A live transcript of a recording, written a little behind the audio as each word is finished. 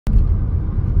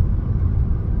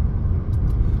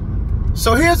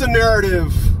So here's a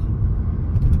narrative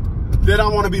that I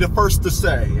want to be the first to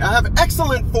say. I have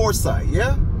excellent foresight,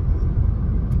 yeah?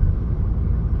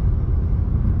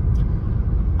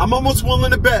 I'm almost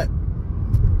willing to bet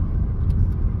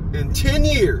in 10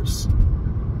 years,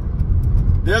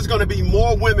 there's going to be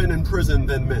more women in prison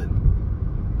than men.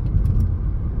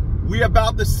 We're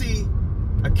about to see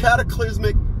a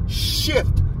cataclysmic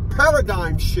shift,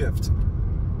 paradigm shift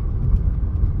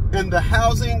in the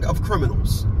housing of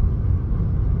criminals.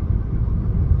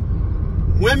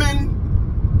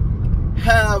 Women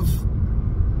have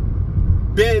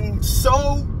been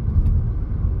so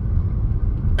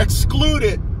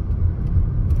excluded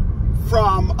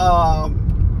from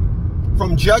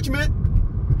judgment,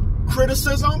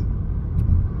 criticism,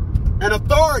 and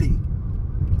authority,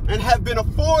 and have been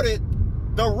afforded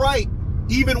the right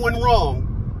even when wrong.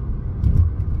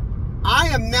 I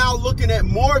am now looking at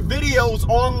more videos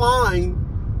online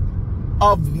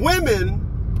of women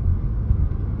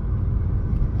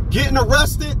getting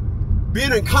arrested,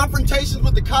 being in confrontations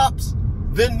with the cops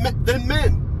than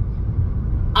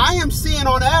men. I am seeing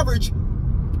on average,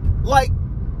 like,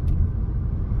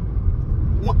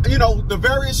 you know, the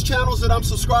various channels that I'm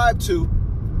subscribed to,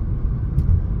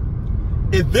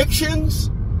 evictions.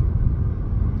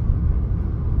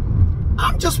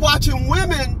 I'm just watching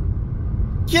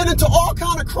women get into all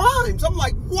kind of crimes. I'm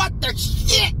like, what the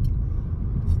shit?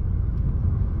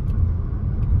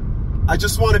 I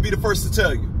just want to be the first to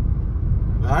tell you.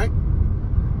 All right?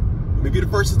 Let me be the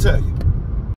first to tell you.